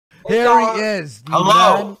Here he is,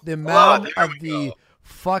 the man of the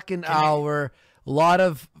fucking hour. A lot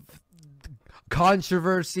of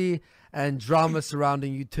controversy and drama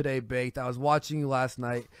surrounding you today, Baked. I was watching you last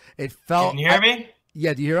night. It felt. Can you hear me?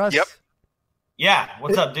 Yeah, do you hear us? Yep. Yeah.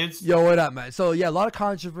 What's up, dudes? Yo, what up, man? So yeah, a lot of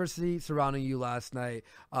controversy surrounding you last night.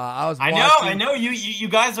 I know. You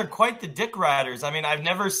guys are quite the dick riders. I mean, I've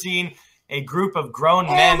never seen a group of grown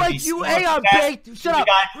men. Like you, hey, I'm Baked. Shut up.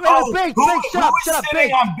 Baked, shut up. Shut up,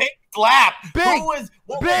 Baked. On Baked's lap. Baked. What was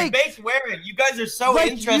Baked wearing? You guys are so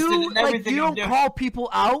interested in everything you don't call people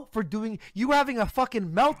out for doing. You having a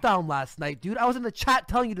fucking meltdown last night, dude. I was in the chat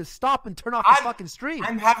telling you to stop and turn off the fucking stream.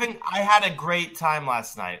 I had a great time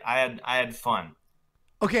last night. I had fun.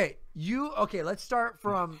 Okay, let's start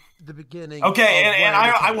from the beginning. Okay,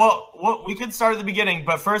 we can start at the beginning,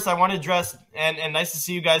 but first I want to address and nice to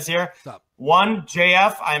see you guys here. Stop. One,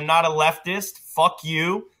 JF, I'm not a leftist. Fuck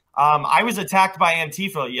you. I was attacked by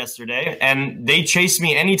Antifa yesterday, and they chase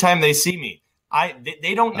me anytime they see me.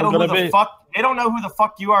 They don't know who the fuck. They don't know who the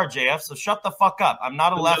fuck you are, JF. So shut the fuck up. I'm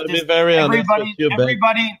not a leftist. Everybody knows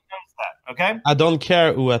that. Okay. I don't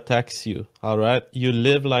care who attacks you. All right. You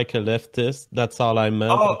live like a leftist. That's all I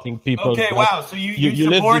meant. I think people. Okay. Wow. So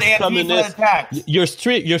you support Antifa attacks. Your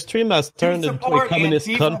stream has turned into a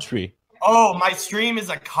communist country. Oh, my stream is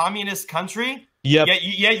a communist country? Yep.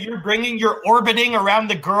 You're orbiting around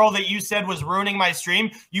the girl that you said was ruining my stream.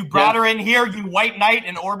 You brought her in here, you white knight,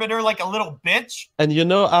 and orbit her like a little bitch. And you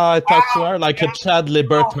know how I talk to her like a Chad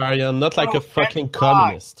libertarian, not like a fucking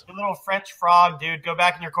communist. You little French frog, dude. Go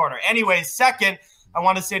back in your corner. Anyways, second, I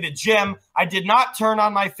want to say to Jim, I did not turn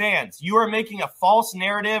on my fans. You are making a false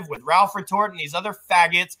narrative with Ralph Retort and these other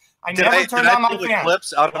faggots. I never turned on my fans.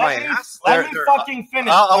 Clips out of my ass? Let me fucking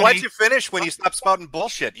finish. I'll let you finish when you stop spouting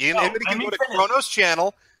bullshit. Anybody can go to Kronos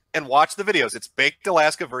channel and watch the videos. It's Baked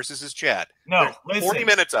Alaska versus his chat. No, there's listen. 40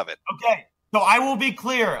 minutes of it. Okay, so I will be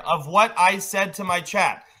clear of what I said to my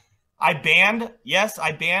chat. I banned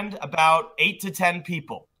about 8 to 10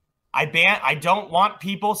 people. I don't want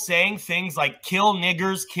people saying things like kill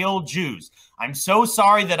niggers, kill Jews. I'm so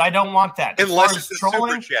sorry that I don't want that. Unless it's a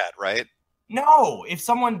super chat, right? No, if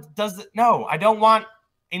someone does it, no, I don't want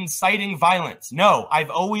inciting violence. No, I've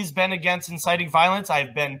always been against inciting violence.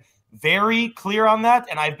 I've been very clear on that,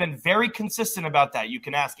 and I've been very consistent about that. You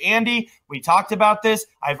can ask Andy. We talked about this.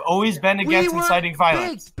 I've always been against inciting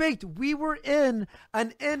violence. Baked. We were in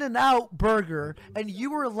an In-N-Out burger, and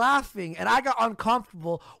you were laughing, and I got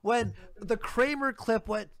uncomfortable when the Kramer clip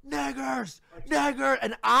went, niggers,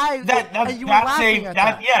 and you were laughing at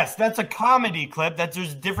that. Yes, that's a comedy clip.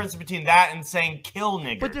 There's a difference between that and saying kill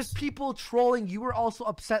niggers. But there's people trolling. You were also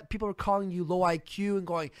upset. People were calling you low IQ and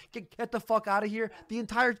going, get the fuck out of here.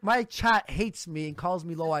 My chat hates me and calls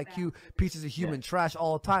me low IQ, pieces of human trash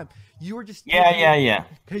all the time. You were just yeah.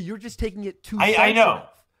 Okay, you're just taking it too. I know.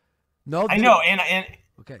 No, I know, and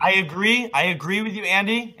okay. I agree with you,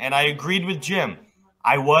 Andy, and I agreed with Jim.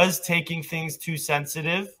 I was taking things too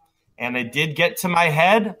sensitive, and it did get to my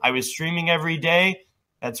head. I was streaming every day.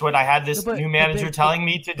 That's what I had this new manager telling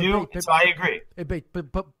me to do. So I agree.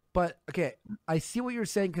 But okay, I see what you're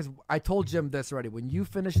saying because I told Jim this already. When you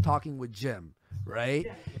finished talking with Jim, right?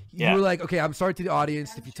 You were like, okay, I'm sorry to the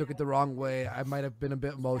audience if you took it the wrong way. I might have been a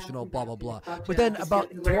bit emotional, blah, blah, blah. But then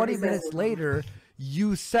about 20 minutes later,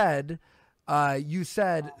 you said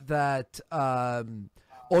that,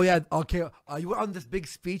 oh, yeah, okay, you went on this big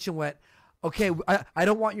speech and went, okay, I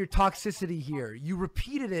don't want your toxicity here. You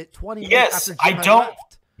repeated it 20 minutes after Jim had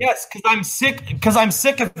left. Yes, because I'm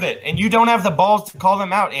sick of it, and you don't have the balls to call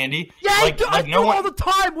them out, Andy. Yeah, I do all the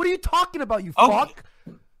time. What are you talking about, you fuck?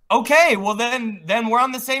 Okay, well then we're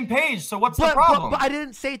on the same page. So what's the problem? But I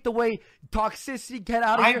didn't say it the way toxicity. Get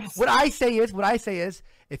out of here. What I say is,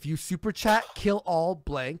 if you super chat, kill all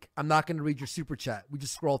blank. I'm not going to read your super chat. We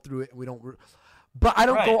just scroll through it and we don't. But I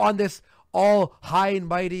don't go on this all high and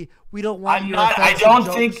mighty. We don't want your offensive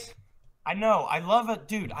jokes. I know. I love it,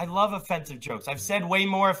 dude. I love offensive jokes. I've said way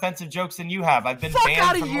more offensive jokes than you have. I've been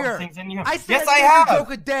banned from more things than you have. Yes, I have.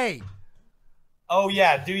 Joke a day. Oh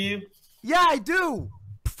yeah, do you? Yeah, I do.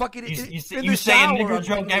 Fucking you say a nigger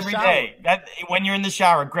joke every day. That when you're in the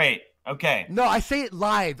shower, great. Okay. No, I say it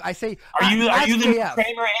live. I say. Are you the new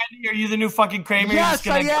Kramer, Andy? Are you the new fucking Kramer? Yes,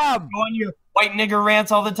 I am. Go on your white nigger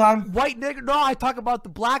rants all the time. White nigger? No, I talk about the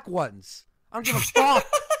black ones. I don't give a fuck.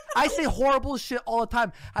 I say horrible shit all the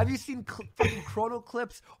time. Have you seen fucking chrono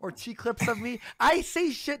clips or T clips of me? I say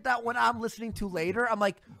shit that when I'm listening to later, I'm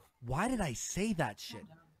like, why did I say that shit?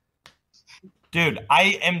 Dude,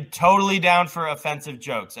 I am totally down for offensive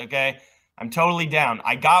jokes, okay? I'm totally down.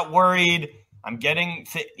 I got worried. I'm getting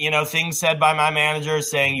things said by my manager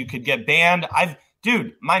saying you could get banned.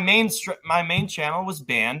 dude, my main channel was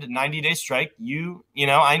banned, 90-day strike. You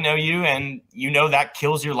know, I know you, and you know that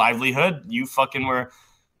kills your livelihood. You fucking were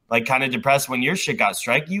like kind of depressed when your shit got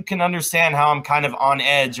strike. You can understand how I'm kind of on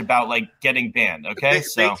edge about like getting banned. Okay,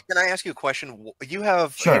 so can I ask you a question? You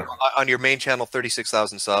have on your main channel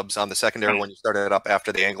 36,000 subs. On the secondary when you started it up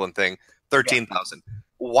after the England thing, 13,000.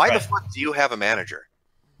 Why the fuck do you have a manager?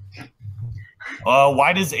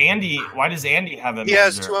 Why does Andy have a manager? He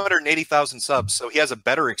has 280,000 subs, so he has a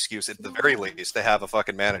better excuse at the very least to have a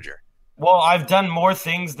fucking manager. Well, I've done more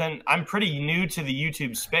things than I'm pretty new to the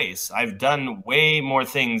YouTube space. I've done way more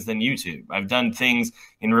things than YouTube. I've done things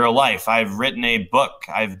in real life. I've written a book.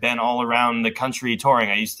 I've been all around the country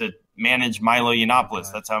touring. I used to manage Milo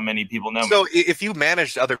Yiannopoulos. That's how many people know me. So if you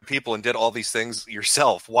managed other people and did all these things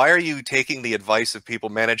yourself, why are you taking the advice of people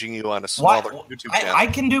managing you on a smaller YouTube channel? I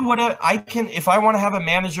can do whatever I can. If I want to have a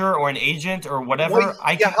manager or an agent or whatever,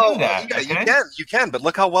 I can do that. Yeah, you can, but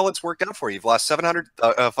look how well it's worked out for you. You've lost 700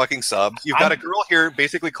 fucking subs. You've got a girl here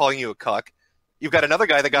basically calling you a cuck. You've got another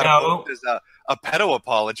guy that got a pedo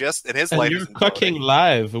apologist, and his life. You're cucking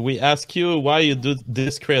live. We ask you why you do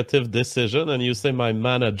this creative decision, and you say my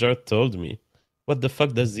manager told me. What the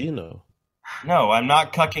fuck does he know? No, I'm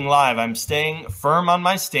not cucking live. I'm staying firm on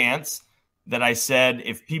my stance that I said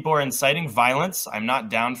if people are inciting violence, I'm not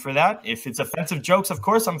down for that. If it's offensive jokes, of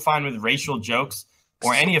course, I'm fine with racial jokes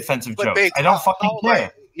or any offensive jokes. I don't fucking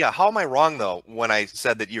care. Yeah, how am I wrong, though, when I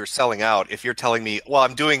said that you're selling out if you're telling me, well,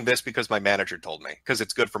 I'm doing this because my manager told me, because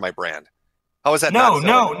it's good for my brand? How is that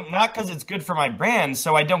not because it's good for my brand,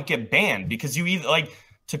 so I don't get banned. Because you either, like,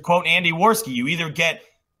 to quote Andy Warski, you either get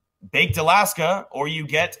Baked Alaska or you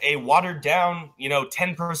get a watered-down,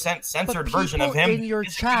 10% censored version of him in your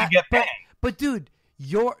chat. You get banned. But dude,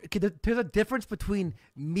 there's a difference between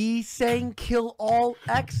me saying kill all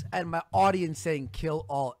X and my audience saying kill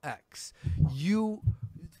all X.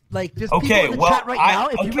 Like, there's people in the chat right now.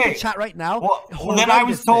 If you read the chat right now, well, then I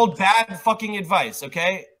was told bad fucking advice,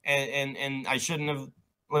 okay? And I shouldn't have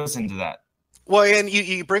listened to that. Well, and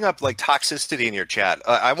you bring up like toxicity in your chat.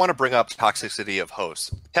 I want to bring up toxicity of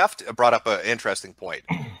hosts. Heft brought up an interesting point.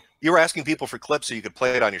 You were asking people for clips so you could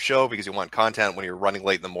play it on your show because you want content when you're running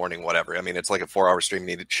late in the morning, whatever. I mean, it's like a 4-hour stream, you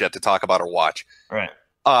needed shit to talk about or watch. Right.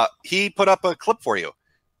 He put up a clip for you,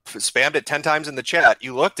 spammed it 10 times in the chat.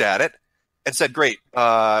 You looked at it and said, great,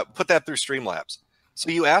 put that through Streamlabs. So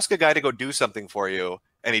you ask a guy to go do something for you,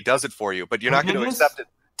 and he does it for you, but you're not going to accept it.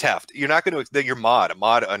 Teft. You're not going to. You're a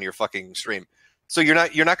mod on your fucking stream. So you're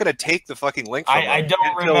not going to take the fucking link from I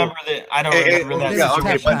don't remember that. I don't remember that. Yeah,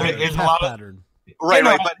 okay, but there's a lot of right.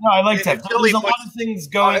 But no, I like Teft. There's a lot of things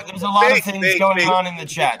going. There's a lot of things going on in the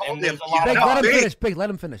chat, and there's a lot of. Let him finish. Big. Let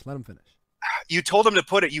him finish. You told him to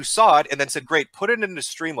put it. You saw it, and then said, "Great, put it into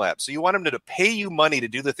Streamlabs." So you want him to pay you money to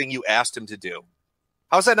do the thing you asked him to do.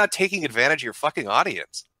 How's that not taking advantage of your fucking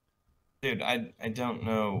audience? Dude, I don't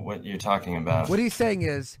know what you're talking about. What he's saying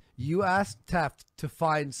is you asked Teft to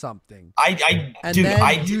find something.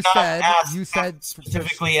 You said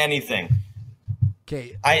specifically anything.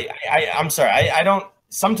 Okay. I'm sorry. I don't.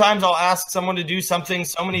 Sometimes I'll ask someone to do something.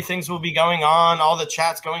 So many things will be going on. All the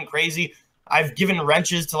chat's going crazy. I've given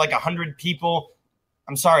wrenches to like 100 people.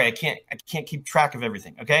 I'm sorry. I can't keep track of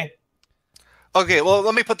everything. Okay. Okay, well,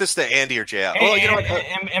 let me put this to Andy or Jay. Well,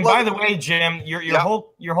 and by the way, Jim, your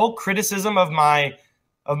whole criticism of my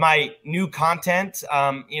new content,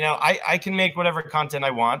 I can make whatever content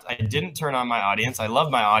I want. I didn't turn on my audience. I love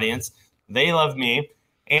my audience. They love me.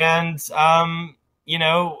 And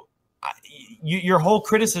your whole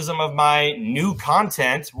criticism of my new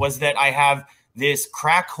content was that I have this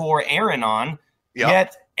crack whore Aaron on,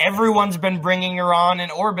 yet everyone's been bringing her on and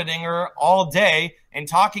orbiting her all day and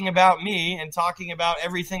talking about me and talking about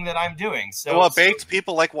everything that I'm doing. So, well, baked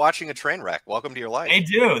people like watching a train wreck. Welcome to your life. They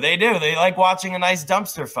do. They like watching a nice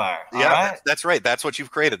dumpster fire. Yeah, that's right. That's what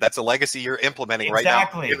you've created. That's a legacy you're implementing right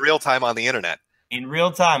now in real time on the internet. In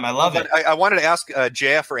real time. I love it. I wanted to ask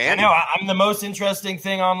JF or Andy. I know. I'm the most interesting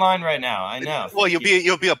thing online right now. I know. Well, you'll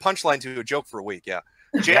be a punchline to a joke for a week. Yeah.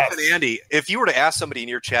 Jeff and Andy, if you were to ask somebody in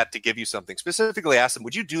your chat to give you something, specifically ask them,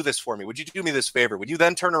 would you do this for me? Would you do me this favor? Would you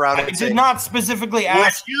then turn around and say, I did not specifically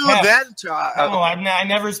ask. Would you then? No, I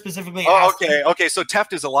never specifically asked. Okay. So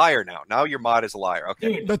Teft is a liar now. Now your mod is a liar.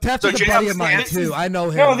 Okay. Dude, but Teft is a buddy of mine too. I know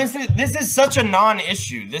him. No, this is such a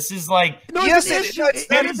non-issue. This is like yes,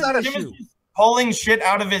 it's not an issue. Pulling shit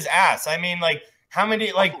out of his ass. I mean, like how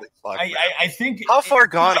many? Like I think. How far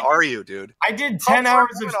gone are you, dude? I did 10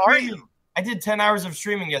 hours of streaming. I did 10 hours of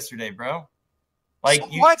streaming yesterday, bro. Like so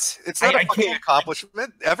what? It's not a fucking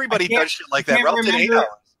accomplishment. Everybody does shit like that. Relative 8 hours.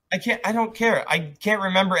 I don't care. I can't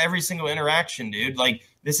remember every single interaction, dude. Like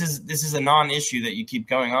this is a non-issue that you keep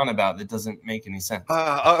going on about that doesn't make any sense.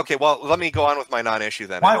 Okay, well, let me go on with my non-issue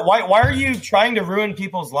then. Why are you trying to ruin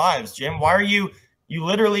people's lives, Jim? Why are you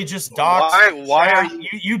literally just doxed? Why are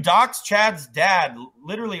you doxed Chad's dad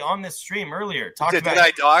literally on this stream earlier? Did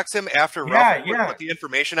I dox him after Ralph put the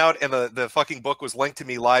information out and the fucking book was linked to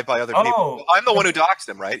me live by other people? I'm the one who doxed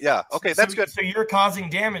him, right? Yeah. Okay, that's good. So you're causing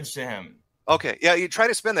damage to him. Okay, yeah, you try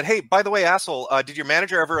to spin that. Hey, by the way, asshole, did your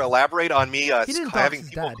manager ever elaborate on me having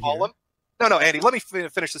people call him? No, Andy, let me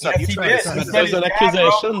finish this up. There's an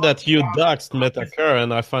accusation that you doxed Metokur,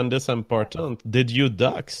 and I find this important. Did you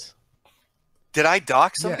dox? Did I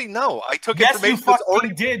dox somebody? Yeah. No, I took information. Yes, you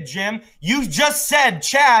fucking did, Jim. You just said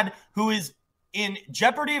Chad, who is in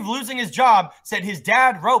jeopardy of losing his job, said his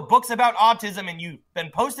dad wrote books about autism, and you've been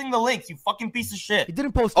posting the links, you fucking piece of shit. He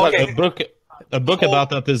didn't post a book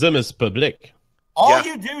about autism is public. All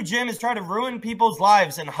you do, Jim, is try to ruin people's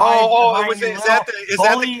lives and hide behind your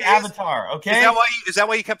bully avatar, okay? Is that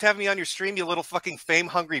why you kept having me on your stream, you little fucking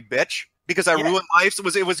fame-hungry bitch? Because I ruined lives?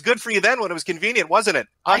 It was good for you then when it was convenient, wasn't it?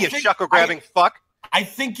 You shuckle-grabbing fuck. I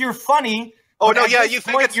think you're funny. Oh, no, yeah, you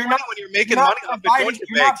think it's funny when you're making money off it, don't you,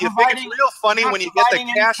 Big? You think it's real funny when you get the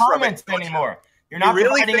cash from it, anymore. You're not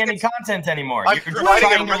providing any content anymore. I'm You're just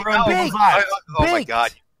trying to ruin people's lives. Oh, my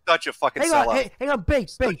God. Such a fucking sellout. Hang on,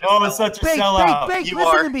 Baked. Oh, it's such a sellout. Baked,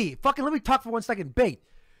 listen to me. Fucking let me talk for 1 second. Baked.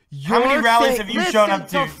 How many rallies have you shown up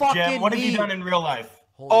to, Jim? What have you done in real life?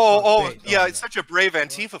 Yeah, it's such a brave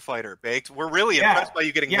Antifa fighter, Baked. We're really impressed by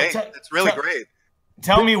you getting made. It's really great.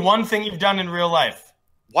 Tell me one thing you've done in real life.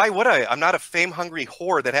 Why would I? I'm not a fame-hungry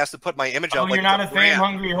whore that has to put my image out. You're not a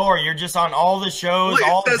fame-hungry whore. You're just on all the shows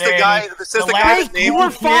all day. You were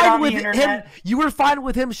fine with him. You were fine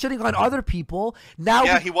with him shitting on other people.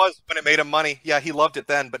 Now, he was when it made him money. Yeah, he loved it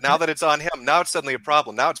then. But now that it's on him, now it's suddenly a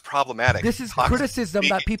problem. Now it's problematic. This is criticism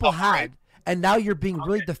that people had, and now you're being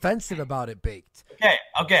really defensive about it, Baked.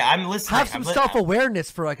 Okay, I'm listening. Have some self-awareness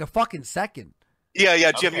for like a fucking second.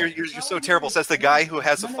 Yeah, Jim, you're so terrible. Says the guy who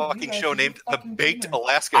has a fucking show named The Baked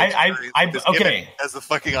Alaska. Okay. As the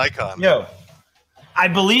fucking icon. Yo, I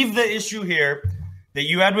believe the issue here that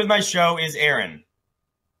you had with my show is Aaron.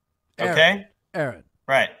 Okay? Aaron.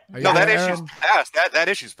 Right. No, that issue's passed. That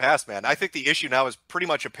issue's passed, man. I think the issue now is pretty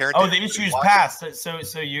much apparent. Oh, the issue's passed.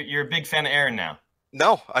 So you're a big fan of Aaron now.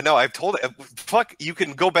 No, I know. I've told it. Fuck, you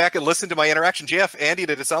can go back and listen to my interaction. JF, Andy,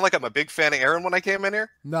 did it sound like I'm a big fan of Aaron when I came in here?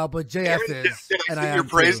 No, but JF is. And I am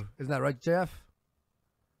too. Isn't that right, JF?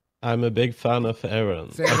 I'm a big fan of Aaron.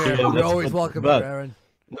 You're always welcome, Aaron.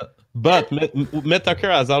 But Metokur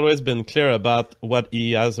has always been clear about what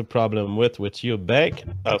he has a problem with you, Beck,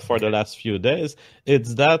 for the last few days.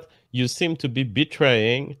 It's that you seem to be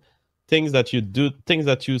betraying things that you do, things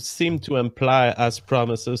that you seem to imply as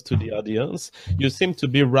promises to the audience. You seem to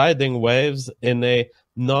be riding waves in a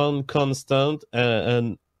non-constant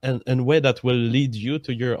and way that will lead you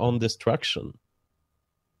to your own destruction.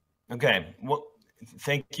 Okay, well,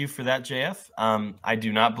 thank you for that, JF. I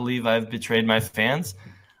do not believe I've betrayed my fans.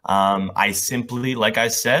 I simply, like I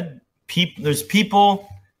said, there's people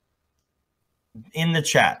in the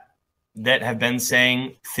chat that have been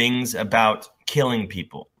saying things about killing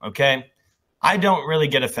people. Okay, I don't really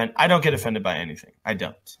get offended. I don't get offended by anything. I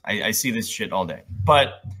don't. I see this shit all day.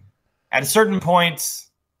 But at a certain point,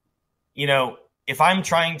 you know, if I'm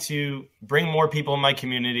trying to bring more people in my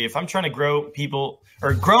community, if I'm trying to grow people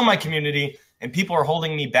or grow my community and people are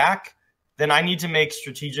holding me back, then I need to make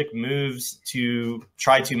strategic moves to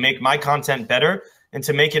try to make my content better and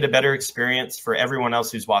to make it a better experience for everyone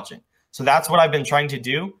else who's watching. So that's what I've been trying to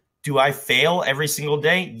do. Do I fail every single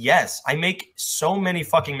day? Yes. I make so many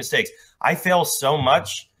fucking mistakes. I fail so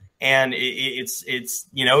much, and it's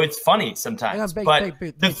you know, it's funny sometimes. Hang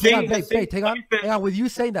on. With you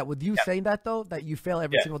saying that though, that you fail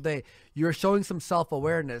every single day, you're showing some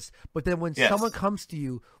self-awareness. But then when someone comes to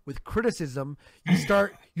you with criticism,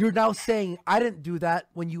 you're now saying, I didn't do that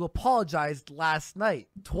when you apologized last night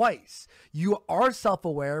twice. You are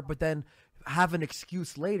self-aware, but then have an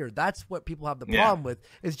excuse later. That's what people have the problem with.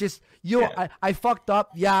 It's just, I fucked up.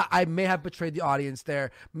 Yeah, I may have betrayed the audience there.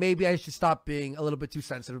 Maybe I should stop being a little bit too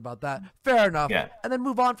sensitive about that. Fair enough. And then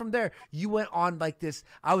move on from there. You went on like this.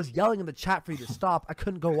 I was yelling in the chat for you to stop. I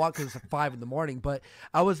couldn't go on because it was 5 a.m, but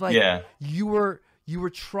I was like, you were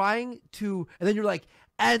trying to, and then you're like,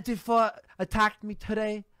 Antifa attacked me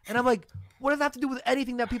today. And I'm like, what does that have to do with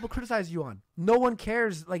anything that people criticize you on? No one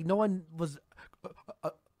cares. Like, no one was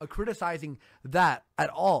criticizing that at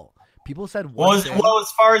all. People said well,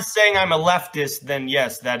 as far as saying I'm a leftist, then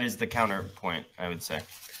yes, that is the counterpoint, I would say.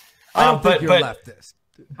 I don't think you're a leftist.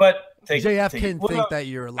 But JF can think that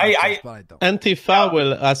you're a leftist, but I don't. Antifa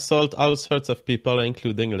will assault all sorts of people,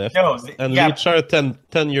 including leftists. And Leacher 10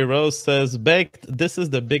 euros says, Baked, this is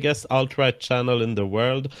the biggest alt-right channel in the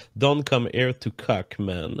world. Don't come here to cock,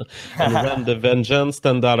 man. And when the vengeance,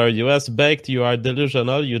 $10 US. Baked, you are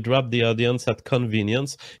delusional. You drop the audience at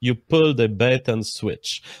convenience. You pull the bait and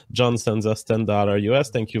switch. John sends us $10 US.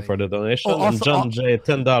 Thank you for the donation. And John J,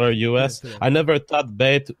 $10 US. I never thought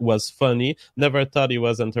Bait was funny. Never thought he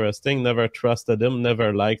was interesting. Never trusted him.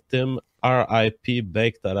 Never liked him. R.I.P.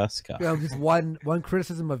 Baked Alaska. Just one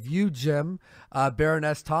criticism of you, Jim.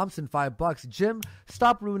 Baroness Thompson, $5. Jim,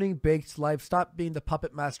 stop ruining Baked's life. Stop being the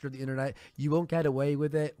puppet master of the internet. You won't get away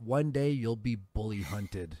with it. One day you'll be bully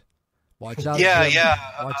hunted. Watch out, Jim.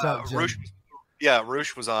 Watch out, Jim.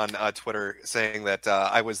 Roosh was on Twitter saying that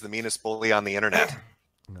I was the meanest bully on the internet.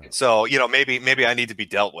 No. So, maybe I need to be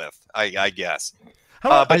dealt with, I guess.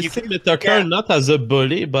 But I see Metokur not as a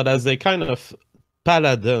bully, but as a kind of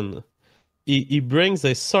paladin. He brings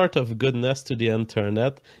a sort of goodness to the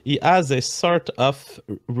internet. He has a sort of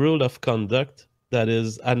rule of conduct that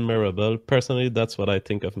is admirable. Personally, that's what I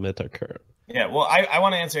think of Metokur. Yeah, well, I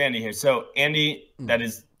want to answer Andy here. So, Andy, that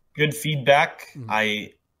is good feedback.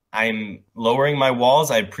 I'm lowering my walls.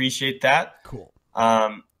 I appreciate that. Cool.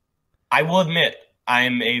 I will admit,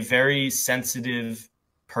 I'm a very sensitive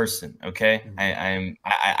person. Okay,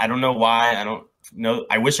 I don't know why. I don't know.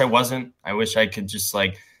 I wish I wasn't. I wish I could just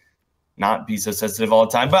not be so sensitive all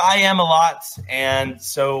the time, but I am a lot. And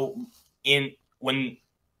so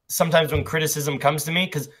sometimes when criticism comes to me,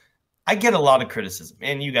 because I get a lot of criticism,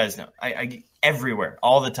 and you guys know, I get everywhere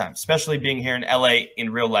all the time, especially being here in LA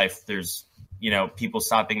in real life. There's, people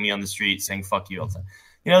stopping me on the street saying, fuck you all the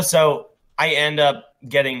time, so I end up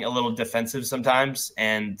getting a little defensive sometimes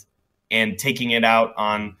and taking it out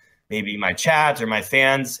on maybe my chat or my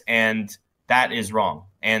fans. And that is wrong.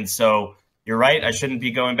 And so you're right. I shouldn't be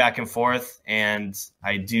going back and forth, and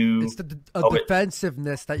I do. It's the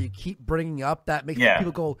defensiveness that you keep bringing up that makes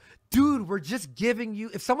people go, dude, we're just giving you.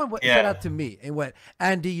 If someone said that to me and went,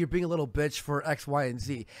 Andy, you're being a little bitch for X, Y, and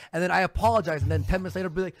Z, and then I apologize, and then 10 minutes later,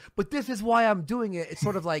 be like, but this is why I'm doing it. It's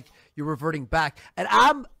sort of like you're reverting back, and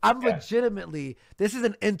I'm legitimately. This is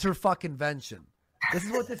an invention. This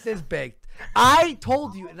is what this is, Baked. I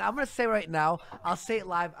told you, and I'm gonna say right now. I'll say it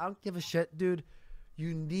live. I don't give a shit, dude.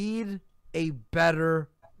 You need a better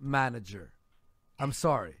manager. I'm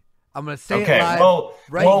sorry. I'm gonna say it live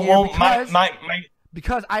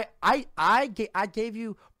because I gave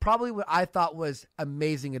you probably what I thought was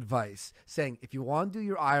amazing advice, saying if you want to do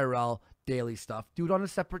your IRL daily stuff, do it on a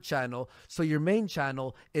separate channel, so your main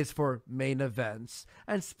channel is for main events,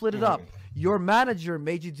 and split it up. Your manager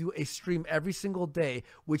made you do a stream every single day,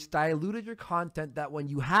 which diluted your content, that when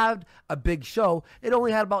you had a big show, it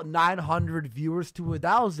only had about 900 viewers to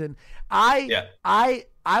 1,000. I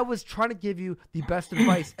was trying to give you the best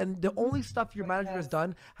advice, and the only stuff your manager has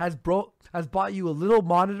done has bought you a little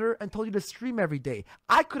monitor and told you to stream every day.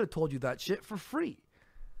 I could have told you that shit for free.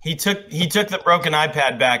 He took the broken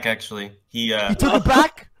iPad back. Actually, he took it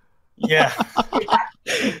back. Yeah.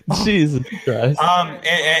 Jesus Christ.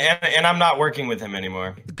 And I'm not working with him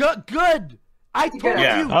anymore. Good. I told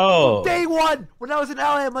you day one when I was in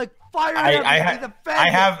LA. I'm like, fire him. I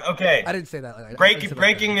have okay. I didn't say that.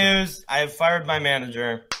 Breaking news. I have fired my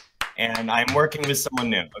manager, and I'm working with someone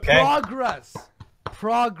new. Okay.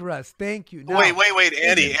 Progress. Thank you. Now, wait,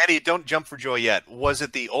 Andy, don't jump for joy yet. Was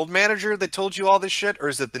it the old manager that told you all this shit, or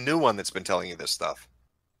is it the new one that's been telling you this stuff?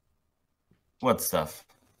 What stuff?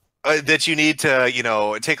 That you need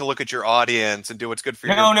to, take a look at your audience and do what's good for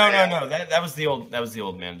you. No. That was the old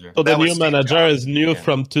manager. So the new manager is new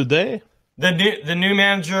from today. The new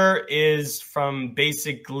manager is from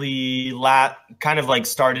basically kind of like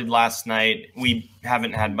started last night. We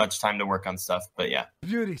haven't had much time to work on stuff, but yeah.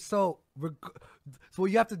 Beauty. So what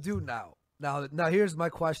you have to do now. Now here's my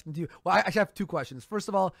question to you. Well, I actually have two questions. First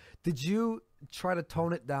of all, did you try to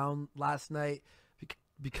tone it down last night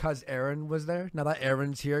because Aaron was there? Now that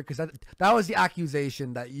Aaron's here, because that was the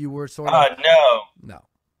accusation that you were sort of. No,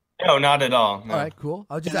 not at all. No. All right, cool.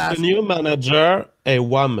 I'll just ask. The new manager, a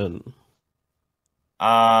woman.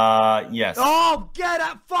 Yes. Oh,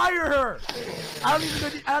 fire her! I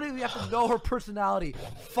don't even have to know her personality.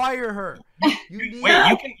 Fire her. You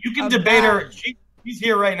can debate her. She's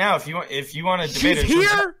here right now. If you want to debate her. She's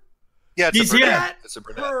here. Yeah, she's here. It's a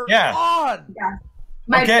brunette. Yeah. On. Yeah.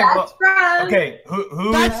 My best friend. Okay.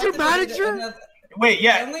 Who? That's your manager. Wait.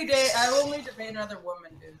 Yeah. I only debate another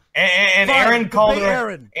woman, dude. And Aaron called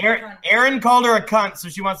her. Aaron called her a cunt, so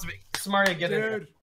she wants to be smarty. Get in.